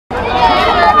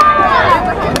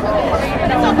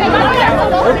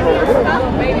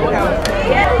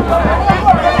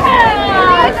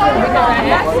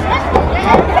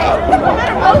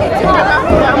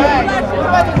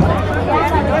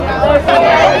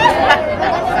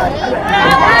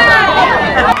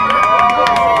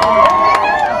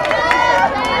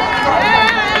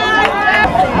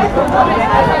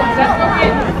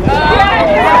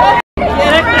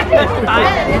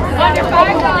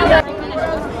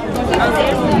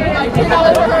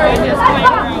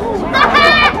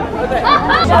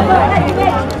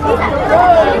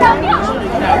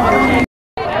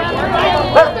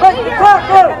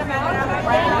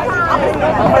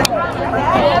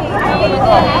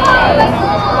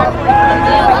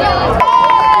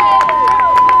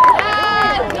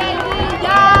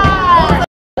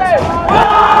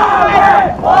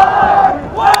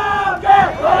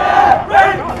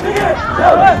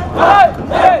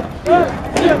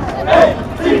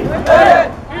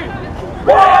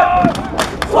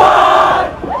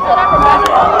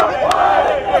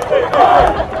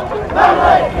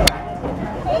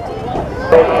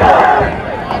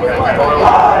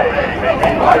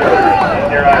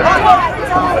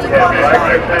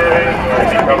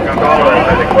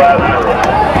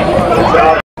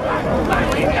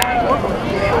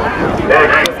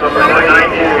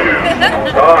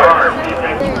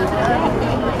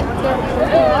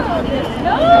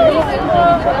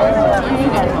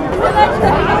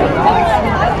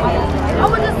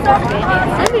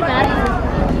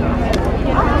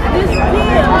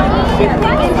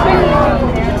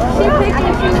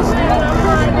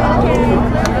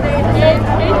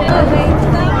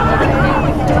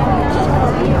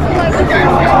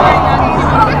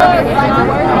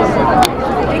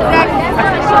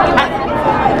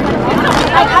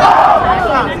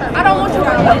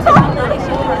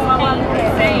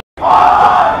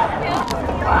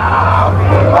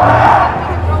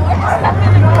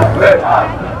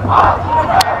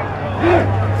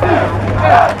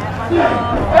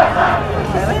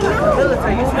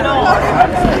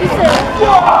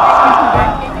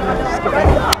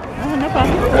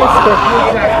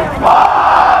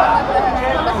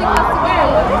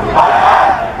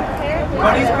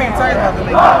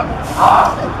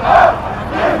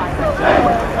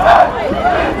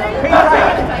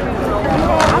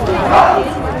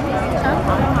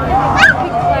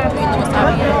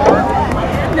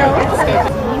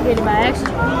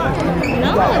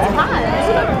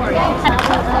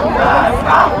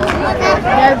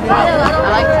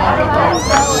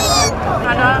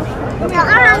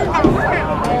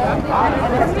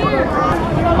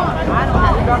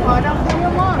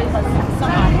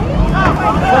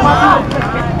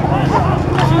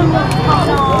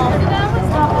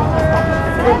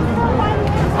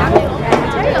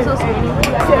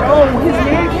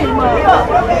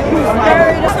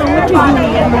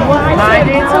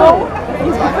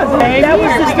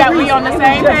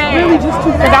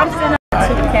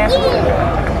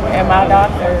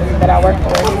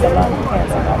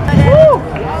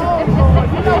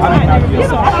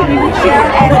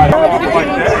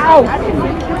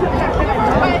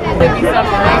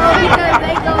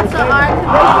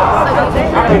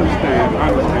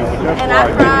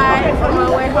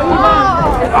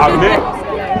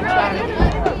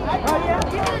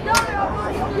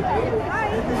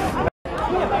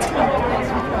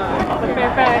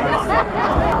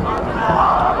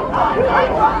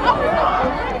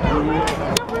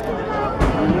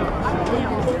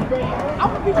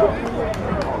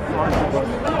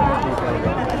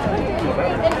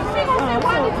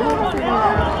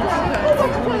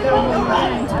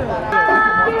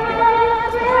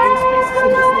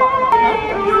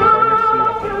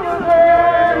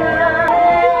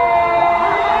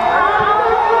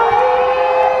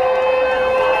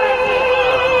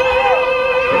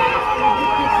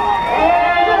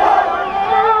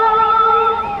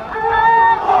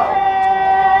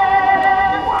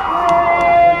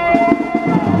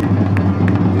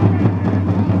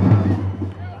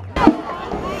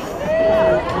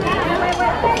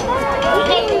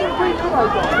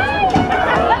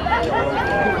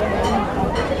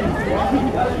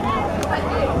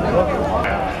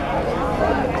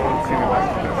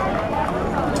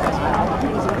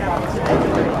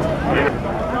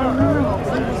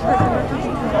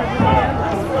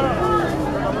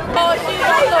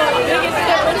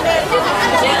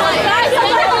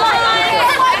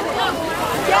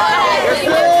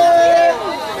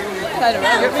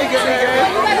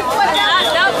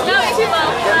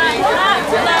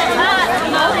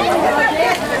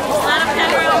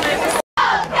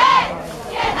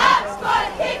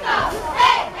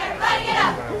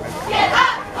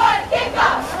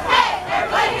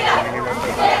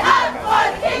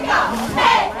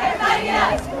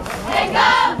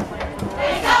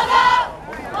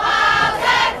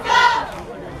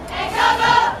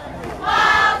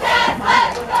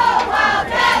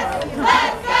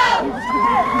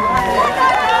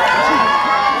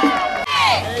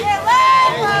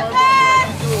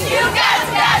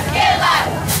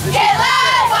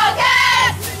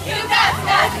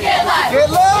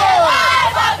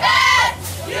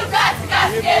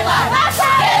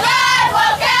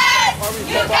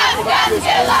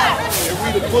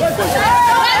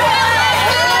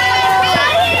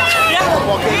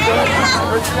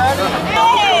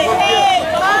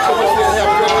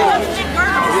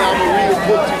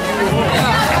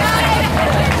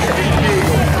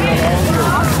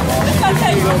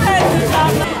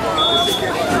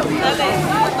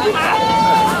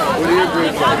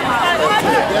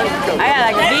I got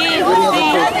like a B, C,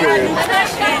 first period.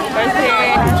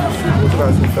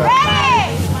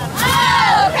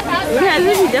 Yeah,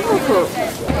 this is difficult.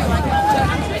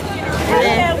 And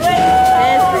then this.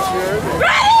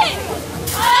 Ready?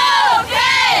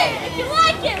 Okay! If you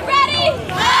like it, ready?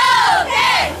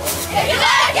 Okay! If you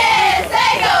like it,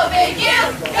 say go big you,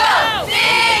 go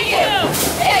big you!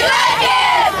 If you like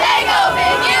it, say go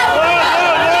big you, go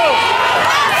big you!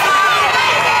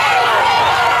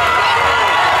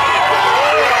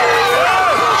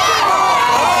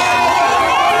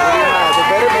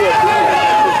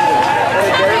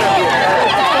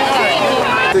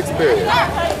 Sixth period.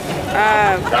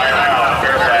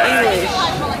 English.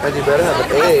 And you better have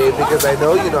an A because I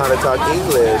know you know how to talk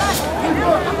English.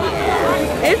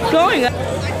 It's going up.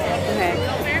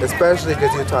 Okay. Especially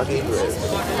because you talk English.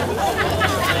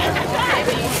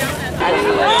 I didn't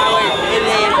know what I worked. And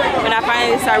then when I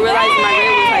finally started realizing my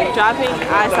grade was like dropping,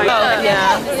 I started.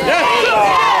 Yeah.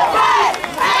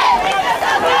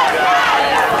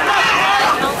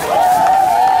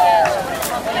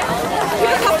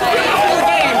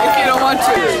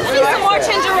 Some more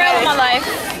gingerbread in my life.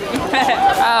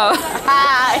 Oh.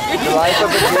 The life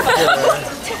of a ginger.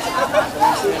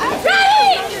 Ready?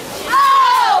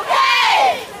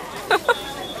 Okay!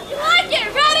 You like it?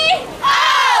 Ready?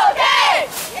 Okay!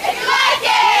 If you like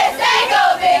it, say go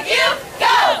big you,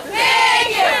 go big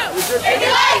you! If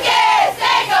you like it,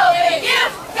 say go big you,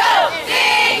 go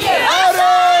big you!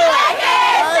 If you like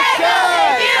it, say go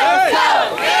big you, go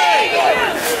big you!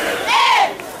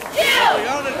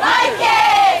 If you like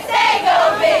it, say go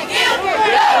big you,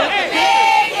 go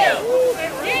big you!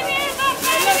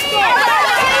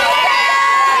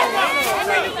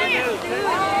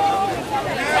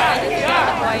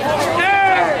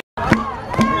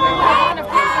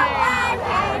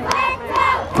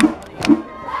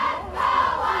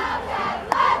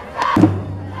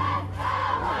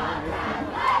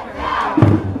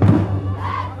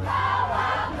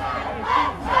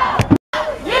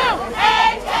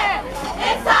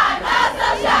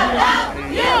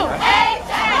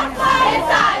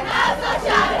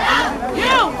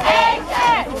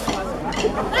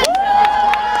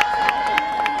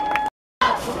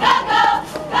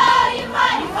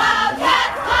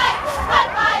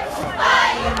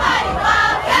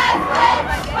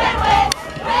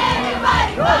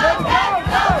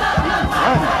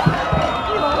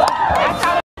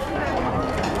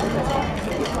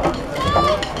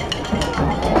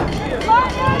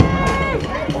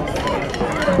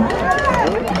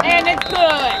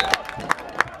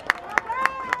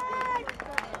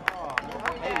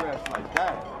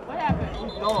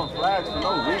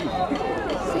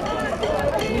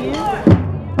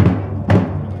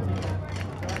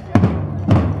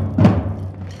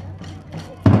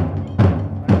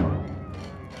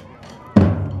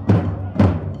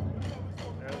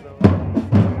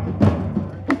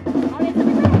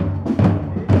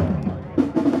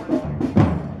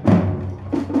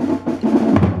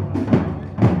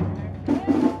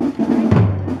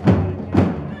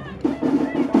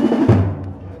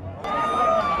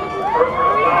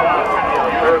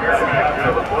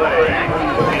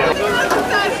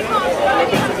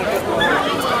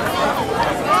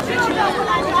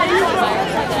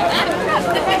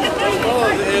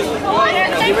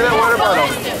 Give me that water bottle.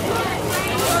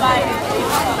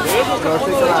 Go take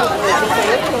a lap.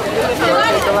 Go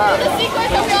take a lap.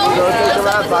 Go take a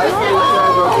lap. Bye,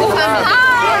 Felicia. Go take a lap.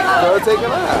 Go take a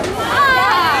lap.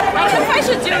 I don't know if I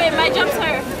should do it. My jumps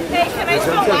are. Hey, can I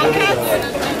throw wildcats?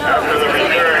 After the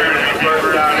return,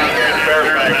 further down against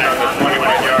Fairfax on the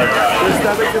 21-yard line. Your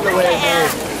stomach's in the way again.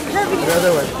 The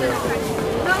other one's good.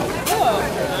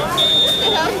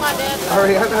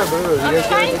 Hurry up, not move. You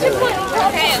guys go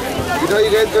together. You know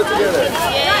you guys go together.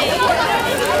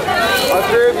 All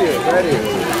three of you. Ready?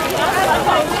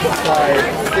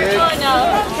 5, 6,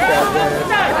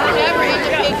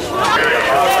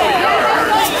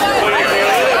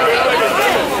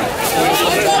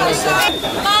 7.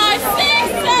 5,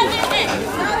 6, 7, 8.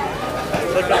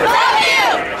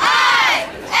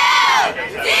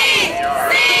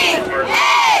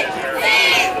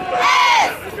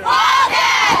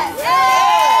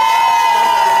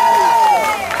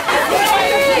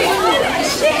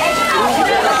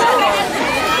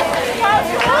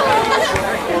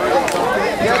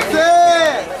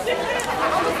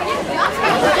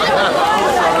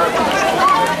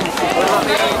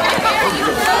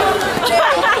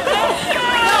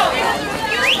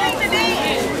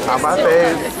 On my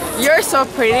face. You're so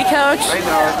pretty, Coach. I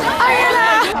know. I know.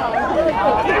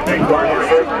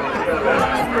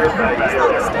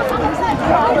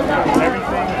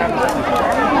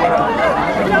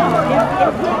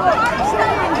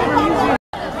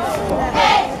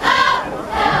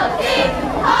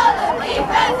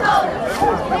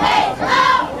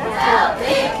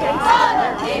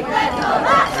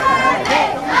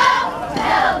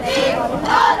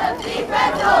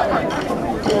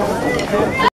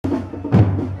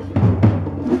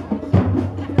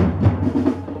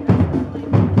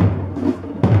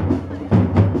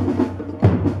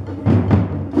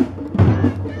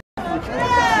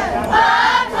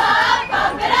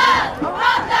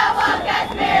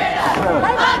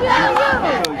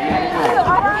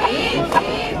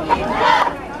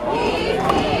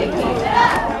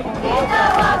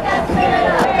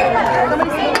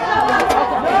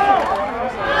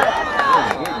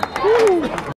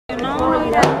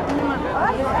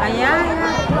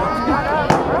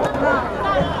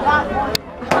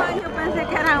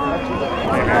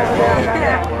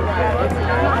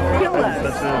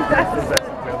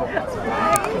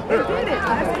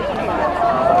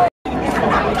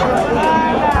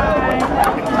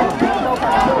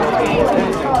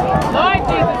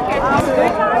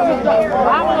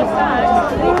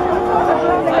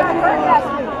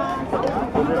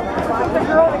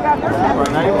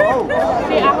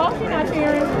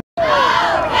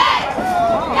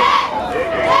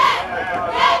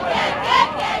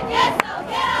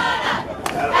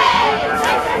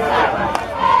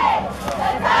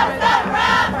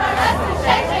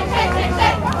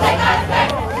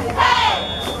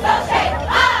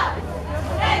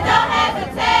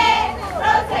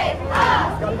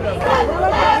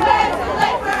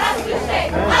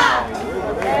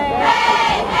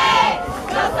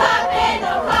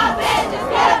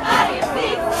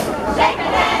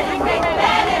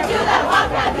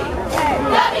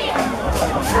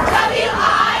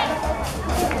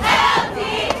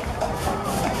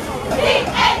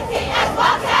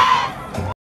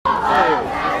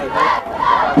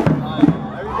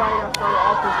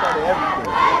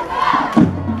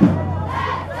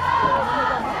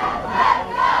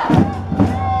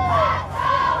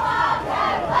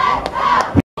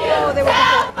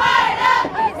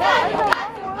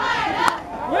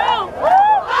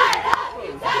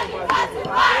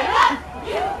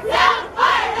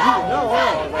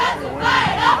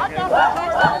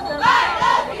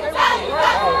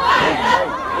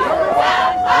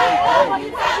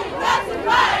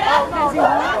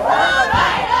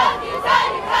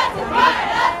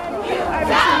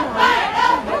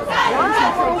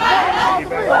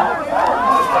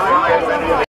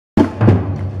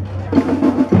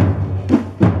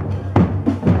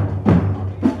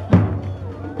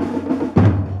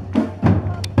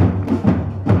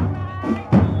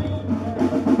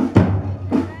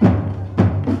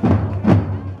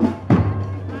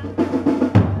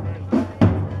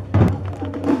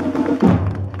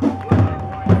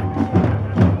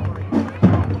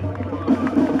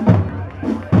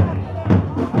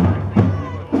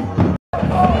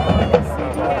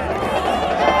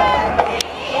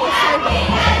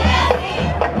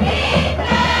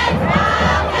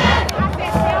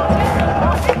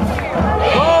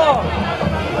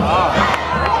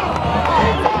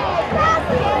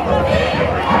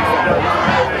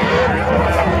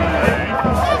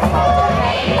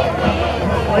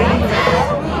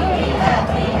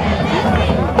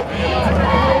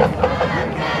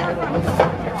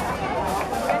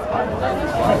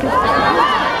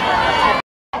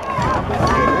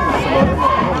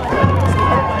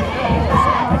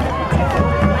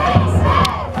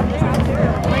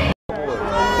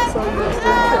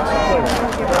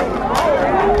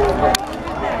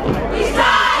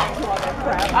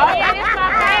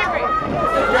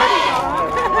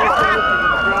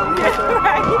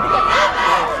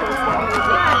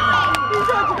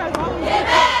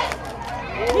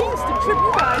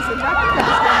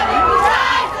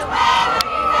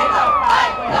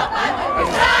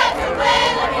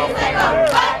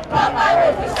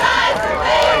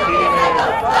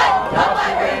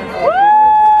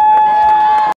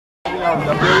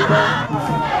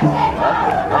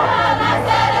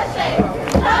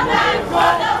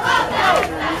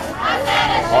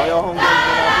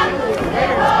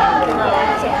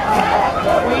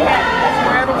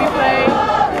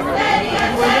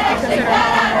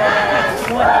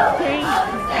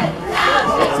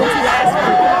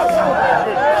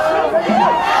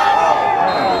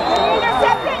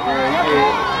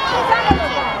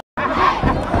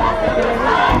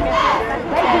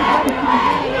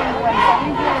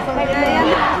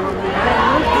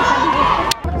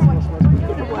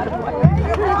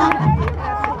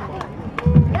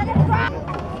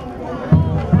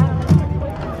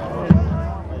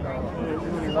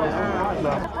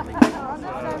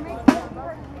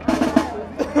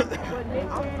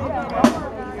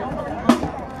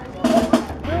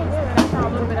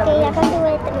 Jag kan se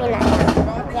lite mina.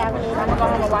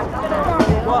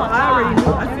 Well, I already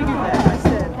knew. I figured that. I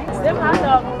said, them hot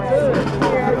dogs good.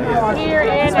 Here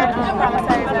and at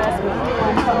Palisades last week.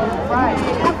 Right.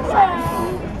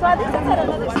 So I think that's at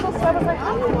another school. So I was like,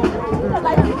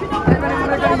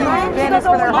 they're going to use Venice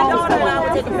for their home school. I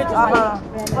would take a picture.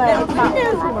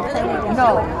 No,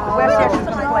 Westchester's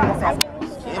going to play us after.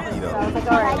 So I was like,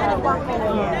 all right.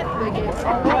 Yeah.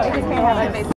 I just can't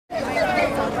have it.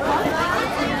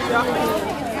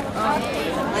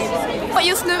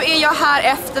 Just nu är jag här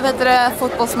efter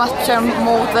fotbollsmatchen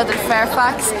mot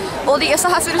Fairfax. Och det är så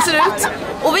här som det ser ut.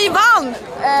 Och vi vann!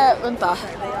 Vänta.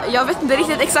 Jag vet inte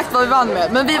riktigt exakt vad vi vann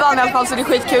med. Men vi vann i alla fall, så det är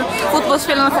skitkul.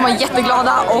 Fotbollsspelarna kommer vara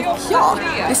jätteglada. Och ja,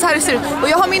 det är så här det ser ut. Och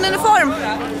jag har min uniform.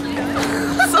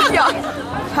 Så ja.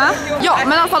 Ja,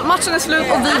 men i alla fall matchen är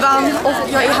slut och vi vann. Och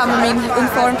jag är här med min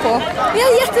uniform på. Jag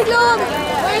är jätteglad!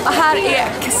 Och här är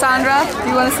Cassandra. Do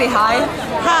you want to say hi?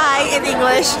 Hi in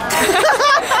English.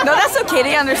 No, that's okay.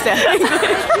 They understand.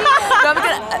 No, I'm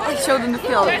gonna show them the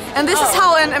field. And this is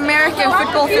how an American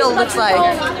football field looks like.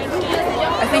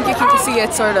 I think you can see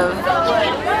it sort of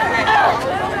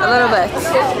a little bit.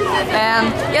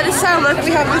 And yeah, this is how it looks.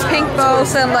 We have these pink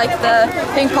bows and like the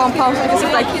pink pom-poms because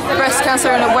it's like breast cancer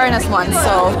and awareness month.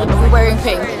 So we're wearing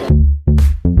pink.